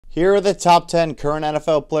Here are the top 10 current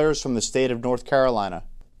NFL players from the state of North Carolina.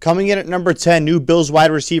 Coming in at number 10, new Bills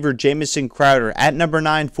wide receiver Jamison Crowder. At number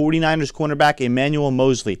 9, 49ers cornerback Emmanuel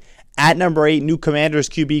Mosley. At number 8, new Commanders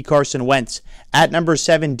QB Carson Wentz. At number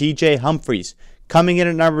 7, DJ Humphries. Coming in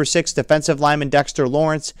at number 6, defensive lineman Dexter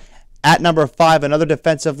Lawrence. At number 5, another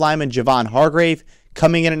defensive lineman Javon Hargrave.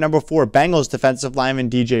 Coming in at number 4, Bengals defensive lineman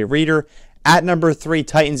DJ Reader. At number 3,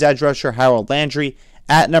 Titans edge rusher Harold Landry.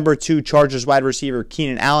 At number 2, Chargers wide receiver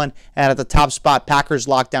Keenan Allen. And at the top spot, Packers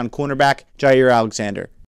lockdown cornerback Jaire Alexander.